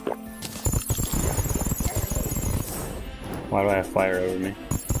we go. Why do I have fire over me?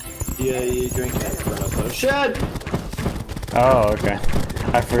 Yeah, you drink that for no potion. Oh, okay.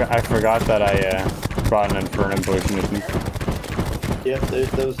 I forgot that I brought an Inferno potion with me. Yep,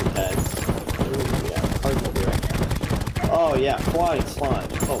 there's those attacks. Yeah, hard to do right now. Oh yeah, flying slime.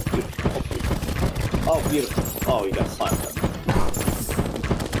 Oh beautiful. Oh beautiful. Oh, you got slime.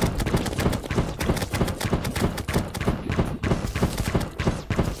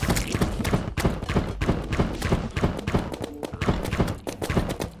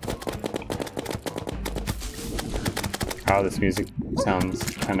 Oh, this music sounds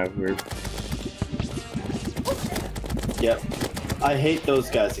kind of weird. Yep. I hate those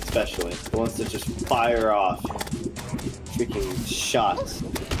guys especially. The ones that just fire off freaking shots.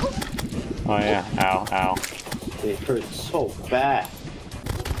 Oh yeah, ow, ow. They hurt so bad.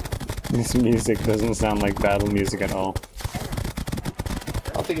 This music doesn't sound like battle music at all. I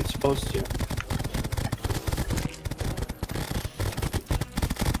don't think it's supposed to.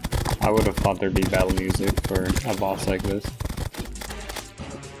 I would have thought there'd be battle music for a boss like this.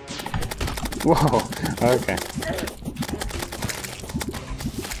 Whoa, okay.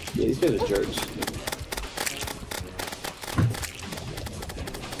 Yeah, these guys are jerks.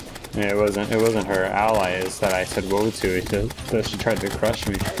 Yeah, it wasn't her allies that I said whoa to. That she tried to crush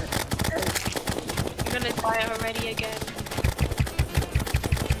me. I'm gonna die already again.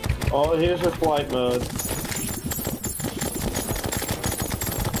 Oh, here's her flight mode.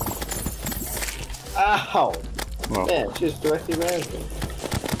 Ow! Whoa. Man, she just directly ran at me.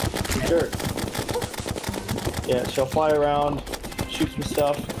 Jerk. Yeah, she'll fly around, shoot some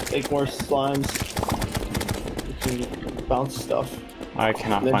stuff, make more slimes. You can bounce stuff. I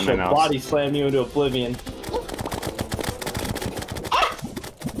cannot Then find my she'll mouse. body slam you into oblivion.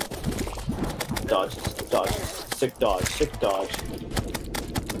 Dodge, dodge, sick dodge, sick dodge.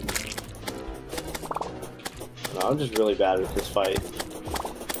 No, I'm just really bad with this fight.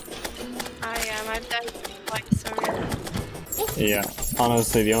 I am. I've died twice already. Yeah,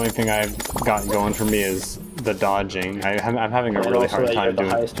 honestly, the only thing I've got going for me is the dodging. I'm having a And really also hard that you time have the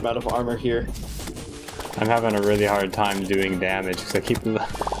doing. highest amount of armor here. I'm having a really hard time doing damage because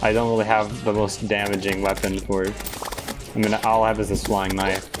I don't really have the most damaging weapon for it. I mean, all I have is this flying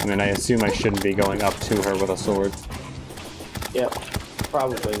knife. I mean, I assume I shouldn't be going up to her with a sword. Yep,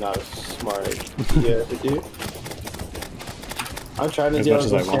 probably not as smart idea to do. I'm trying to As deal much with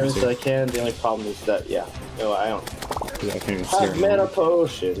as I as want damage to. as I can. The only problem is that, yeah, no, I don't 'Cause I can't even see have her mana anymore.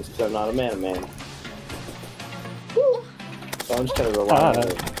 potions because I'm not a mana man. So I'm just kind of relying on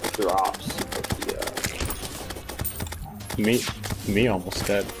the drops of the, Me almost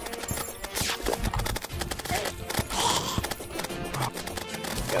dead.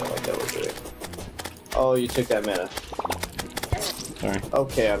 gotta like that we're doing. Oh, you took that mana. Sorry.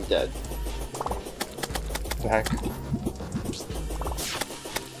 Okay, I'm dead. What the heck?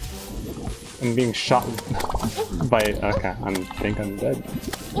 I'm being shot by. Okay, I think I'm dead.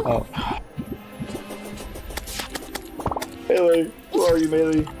 Oh, Melee, where are you,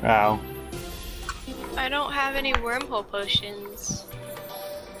 Melee? ow. I don't have any wormhole potions.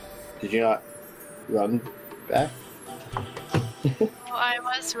 Did you not run back? Well, I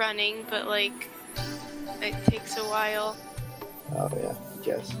was running, but like, it takes a while. Oh yeah, I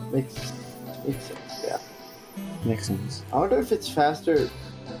guess makes sense. Yeah. Makes sense. I wonder if it's faster.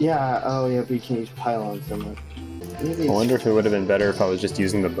 Yeah. Oh yeah, but you can use pylons so much. Maybe I it's, wonder if it would have been better if I was just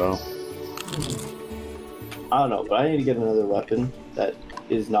using the bow. I don't know, but I need to get another weapon that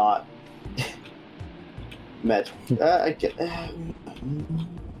is not met. I can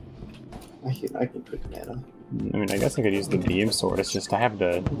put mana. I mean, I guess I could use the beam sword. It's just I have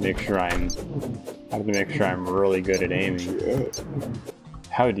to make sure I'm really good at aiming.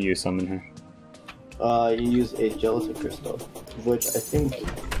 How do you summon her? You use a gelatin crystal, which I think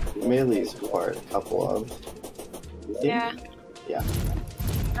Melee's acquired a couple of. Yeah. Yeah.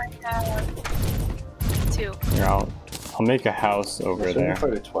 I have 2. Here, I'll make a house over I've there.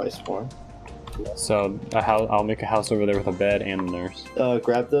 acquired it twice more. So I'll make a house over there with a bed and a nurse.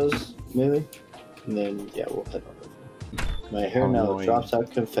 Grab those, Melee, and then yeah, we'll head over. My hair now Annoying. drops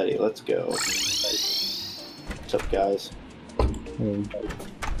out confetti. Let's go. What's up, guys?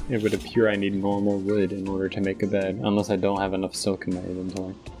 It would appear I need normal wood in order to make a bed, unless I don't have enough silk in my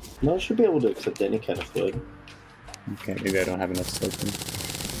inventory. No, I should be able to accept any kind of wood. Okay, maybe I don't have enough silk in.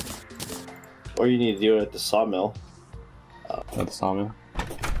 Or you need to do it at the sawmill. Oh, the sawmill?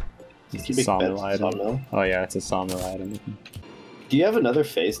 It's You a make beds sawmill at the item. sawmill. Oh yeah, it's a sawmill item. Do you have another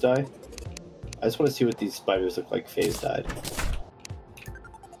phase dye? I just want to see what these spiders look like phase dyed.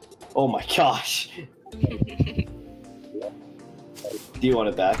 Oh my gosh! Do you want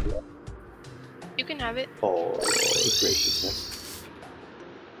it back? You can have it. Oh, graciousness.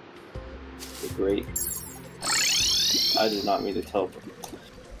 Great. I did not mean to teleport.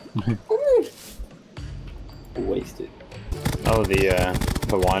 Wasted. Oh,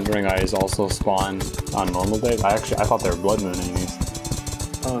 the wandering eyes also spawn on normal days. I thought they were blood moon enemies.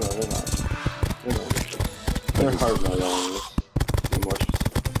 Oh no, they're not. They're not. They're hard mode enemies. Be more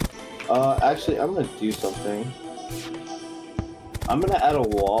specific. Actually, I'm gonna do something. I'm gonna add a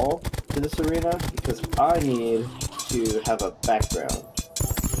wall to this arena because I need to have a background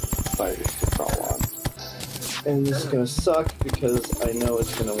spiders to crawl on. And this is gonna suck because I know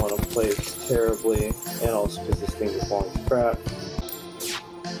it's gonna want to play terribly, and also because this thing is falling to crap.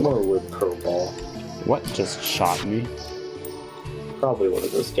 More wood per ball. What just shot me? Probably one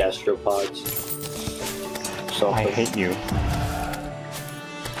of those gastropods. I hate you.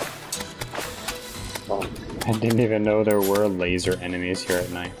 Oh. I didn't even know there were laser enemies here at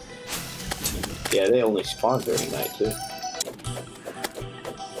night. Yeah, they only spawn during night too.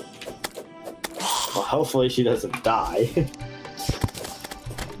 Well, hopefully she doesn't die.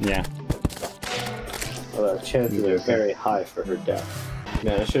 Yeah. Although chances are very high for her death.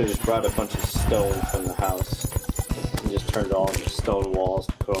 Man, I should have just brought a bunch of stone from the house and just turned all the stone walls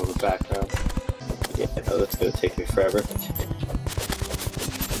to put on the background. Yeah, no, that's gonna take me forever.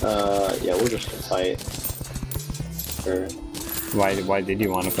 Yeah, we're just gonna fight. Sure. Why did you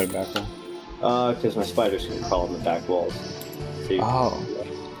want to put it back on? Because my spiders can crawl on the back walls. So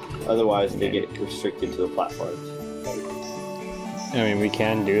otherwise, they get restricted to the platforms. I mean, we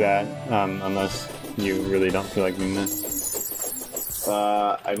can do that, unless you really don't feel like doing that.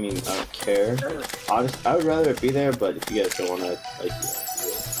 I mean, I don't care. Honestly, I would rather it be there, but if you guys don't want to, like,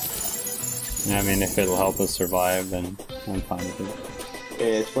 yeah, I mean, if it'll help us survive, then I'm fine with it.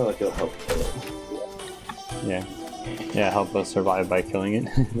 Yeah, it's more like it'll help kill it. Yeah. Yeah, help us survive by killing it.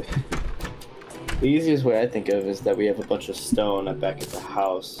 The easiest way I think of is that we have a bunch of stone back at the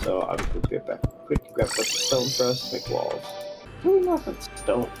house, so I'm going to get back quick, grab a bunch of stone for us to make walls. Really not that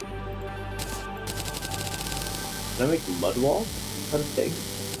stone. Can I make mud walls? Is that a thing?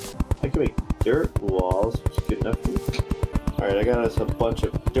 I can make dirt walls, which is good enough for me. Alright, I got us a bunch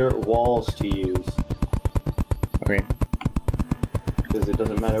of dirt walls to use. Okay. Because it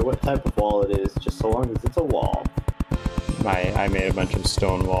doesn't matter what type of wall it is, just so long as it's a wall. I made a bunch of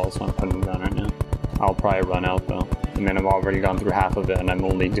stone walls, so I'm putting them down right now. I'll probably run out though. And then I've already gone through half of it and I'm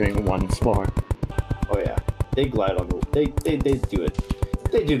only doing one floor. Oh yeah. They glide on the... They do it.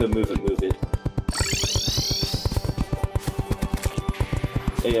 They do the move it.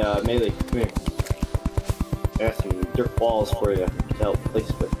 Hey, Melee, come here. I got some dirt walls for you to help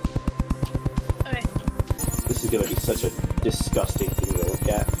place with. Okay. This is gonna be such a disgusting thing to look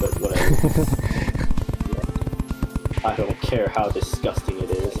at, but whatever. I don't care how disgusting it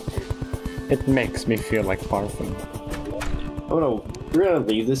is. It makes me feel like barfing. We're gonna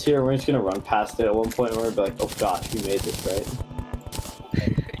leave this here, and we're just gonna run past it at one point, and we're gonna be like, oh gosh, we made this, right?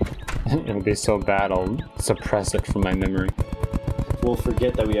 It'll be so bad, I'll suppress it from my memory. We'll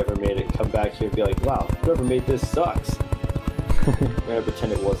forget that we ever made it, come back here and be like, wow, whoever made this sucks. We're gonna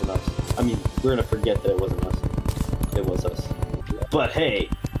pretend it wasn't us. I mean, we're gonna forget that it wasn't us. It was us. But hey!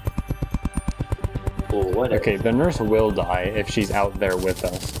 Well, whatever. Okay, the nurse will die if she's out there with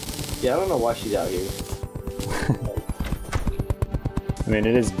us. Yeah, I don't know why she's out here. I mean,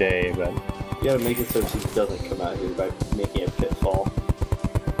 it is day, but... You gotta make it so she doesn't come out here by making a pitfall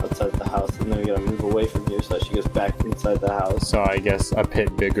outside the house, and then we gotta move away from here so that she goes back inside the house. So I guess a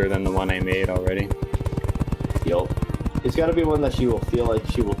pit bigger than the one I made already. Yup. It's gotta be one that she will feel like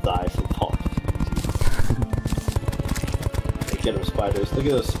she will die from falling. Get them spiders. Look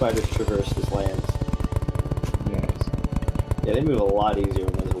at those spiders traverse this land. Yes. Yeah, they move a lot easier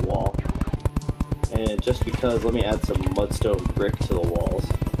when there's a wall. And just because, let me add some mudstone brick to the walls.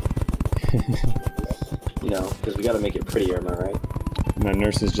 You know, because we gotta make it prettier, am I right? And the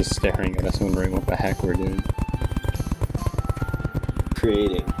nurse is just staring at us, wondering what the heck we're doing.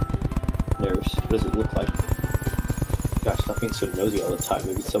 Creating. Nurse. What does it look like? Gosh, stop being so nosy all the time.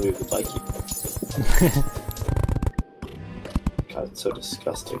 Maybe somebody would like you. God, it's so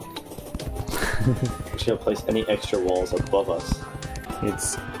disgusting. We're just gonna place any extra walls above us.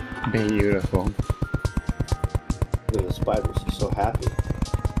 It's beautiful. Look at the spiders, they're so happy.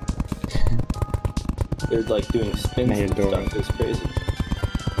 They're like doing spins They and adore stuff, it's crazy.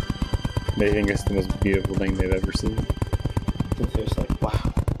 They think it's the most beautiful thing they've ever seen. They're just like,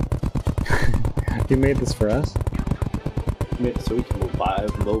 wow. You made this for us? You made it so we can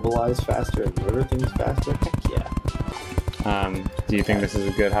mobilize faster and murder things faster? Heck yeah. Do you think this is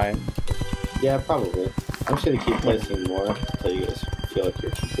a good height? Yeah, probably. I'm just gonna keep placing more until you guys feel like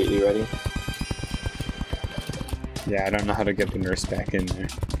you're completely ready. Yeah, I don't know how to get the nurse back in there.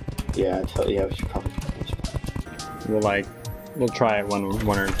 Yeah, we should probably. We'll try it one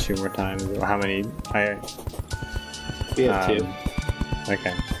or two more times. How many? We have two.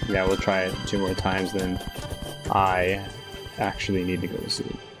 Okay. Yeah, we'll try it 2 more times. Then I actually need to go to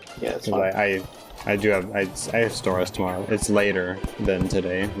sleep. Yeah, that's fine. I have Storas tomorrow. It's later than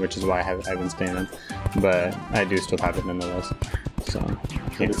today, which is why I've been staying in. But I do still have it nonetheless. So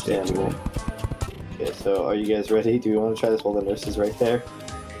can't stay too late. Okay, so are you guys ready? Do we want to try this while the nurse is right there?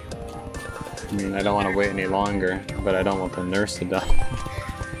 I mean, I don't want to wait any longer, but I don't want the nurse to die.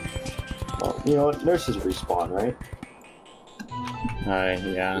 Well, you know what? Nurses respawn, right?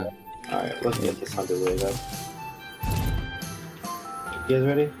 Yeah. Alright, let's get this underway then. You guys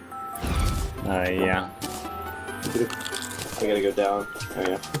ready? Yeah. I gotta go down. Oh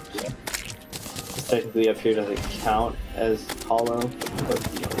yeah. This technically up here doesn't count as hollow, but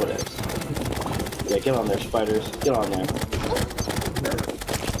you know, whatever. Yeah, get on there, spiders. Get on there.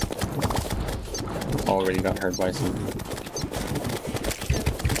 Already got hurt by something.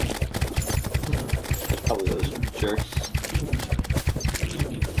 Probably those jerks.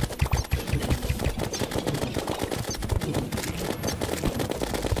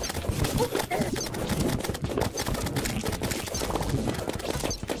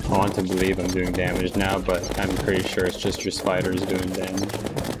 I want to believe I'm doing damage now, but I'm pretty sure it's just your spiders doing damage.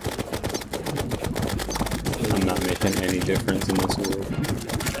 I'm not making any difference in this world.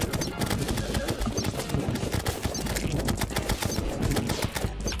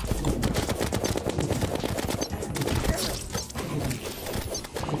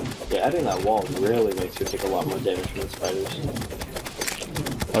 Yeah, adding that wall really makes you take a lot more damage from the spiders.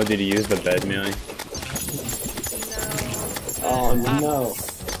 Oh, did you use the bed melee? Oh no.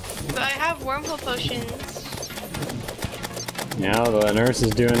 But I have wormhole potions. Yeah, the nurse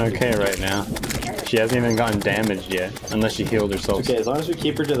is doing okay right now. She hasn't even gotten damaged yet, unless she healed herself. Okay, as long as we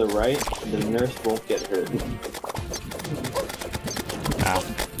keep her to the right, the nurse won't get hurt. Ow.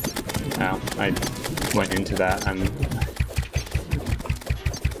 Ow. I went into that. I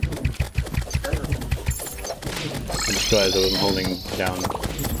just realized I wasn't holding down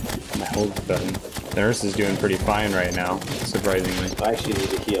my hold button. The nurse is doing pretty fine right now, surprisingly. I actually need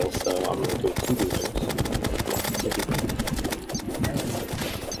to heal, so I'm gonna go to the nurse.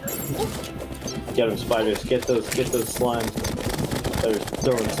 Get them, spiders. Get those slimes that are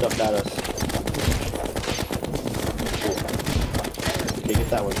throwing stuff at us. Okay, get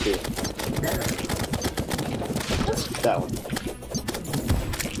that one too. That one.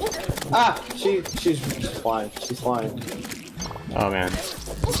 Ah! She's flying. She's flying. Oh man.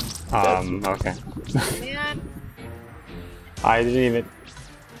 Okay. Man, I didn't even...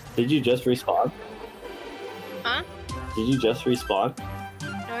 Did you just respawn? huh? Did you just respawn? No,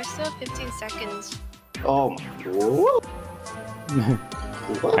 I still have 15 seconds. Oh my god.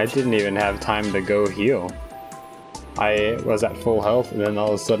 I didn't even have time to go heal. I was at full health, and then all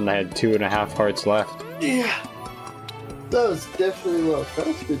of a sudden I had 2.5 hearts left. Yeah. That was definitely a lot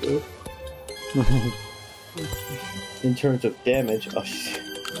faster though. In terms of damage, oh shit.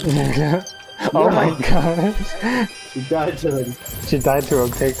 Oh my gosh. She died to him. She died to a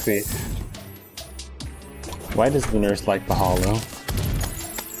pixie. Why does the nurse like the hollow?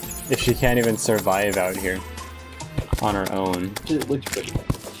 If she can't even survive out here on her own. It looks pretty.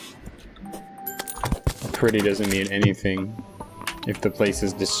 Pretty doesn't mean anything if the place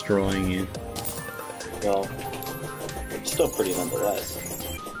is destroying you. Well, it's still pretty nonetheless.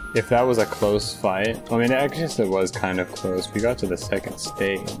 If that was a close fight, I mean, I guess it was kind of close. We got to the second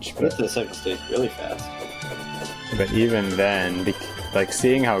stage, But the second stage really fast. but even then, like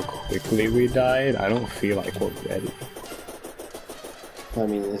seeing how quickly we died, I don't feel like we're ready. I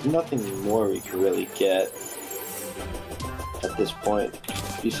mean, there's nothing more we can really get at this point.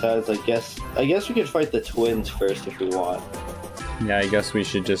 Besides, I guess we could fight the twins first if we want. Yeah, I guess we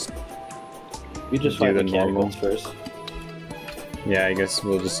should just... We just Do fight the the normal. cannibals first. Yeah, I guess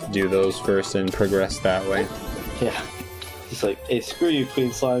we'll just do those first and progress that way. Yeah. Just like, hey, screw you,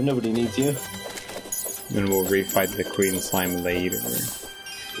 Queen Slime. Nobody needs you. And we'll refight the Queen Slime later.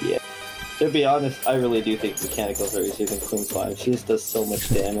 Yeah. To be honest, I really do think Mechanicals are easier than Queen Slime. She just does so much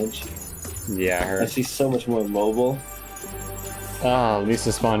damage. Yeah, her... And she's so much more mobile. Oh,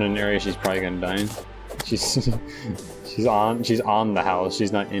 Lisa spawned in an area she's probably gonna die in. She's on the house,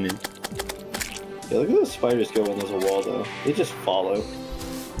 she's not in it. Yeah, look at those spiders go when there's a wall though. They just follow.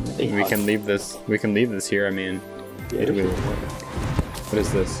 We can leave this here, I mean. Yeah, What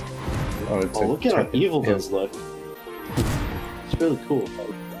is this? Oh, it's oh, look at how evil those look. It's really cool.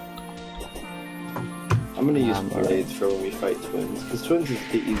 I'm gonna use blades for when we fight twins, because twins is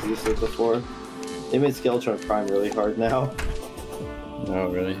the easiest of the four. They made Skeletron Prime really hard now. Oh,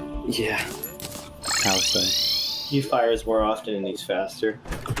 really? Yeah. How so? He fires more often and he's faster.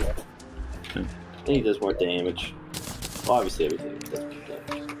 Hmm. And he does more damage. Well, obviously everything does more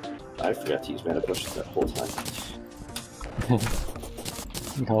damage. I forgot to use mana potions that whole time.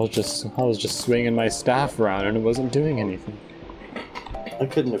 I was just swinging my staff around and it wasn't doing anything. I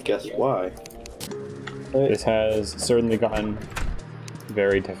couldn't have guessed why. Right. This has certainly gotten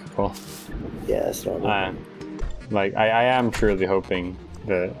very difficult. Yeah, that's normal. Like, I am truly hoping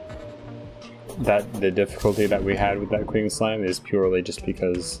that that the difficulty that we had with that Queen Slime is purely just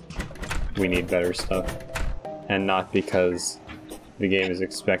because we need better stuff, and not because the game is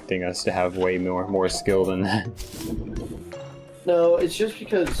expecting us to have way more skill than that. No, it's just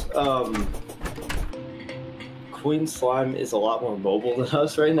because Queen Slime is a lot more mobile than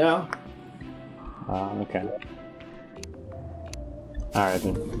us right now. Okay. Alright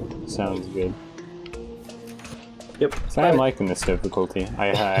then. Sounds good. Yep. So I'm liking this difficulty.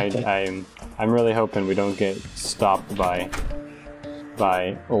 I'm really hoping we don't get stopped by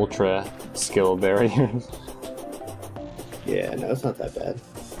ultra skill barriers. Yeah, no, it's not that bad.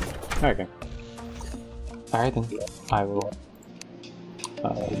 Okay. Alright then. I will.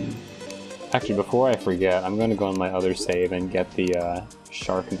 Actually, before I forget, I'm gonna go on my other save and get the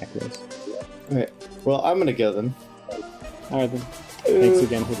shark necklace. Okay. Well, I'm gonna go then. Alright then. Thanks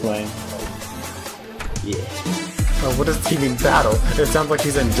again for playing. Yeah. Oh, what does he mean battle? It sounds like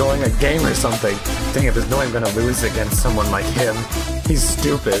he's enjoying a game or something. Dang it, there's no way I'm gonna lose against someone like him. He's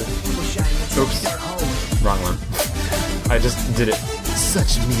stupid. Oops. Wrong one. I just did it.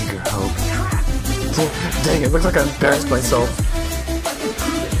 Such meager hope. Dang, it looks like I embarrassed myself.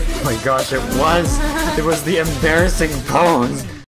 Oh my gosh, it was! It was the embarrassing pose!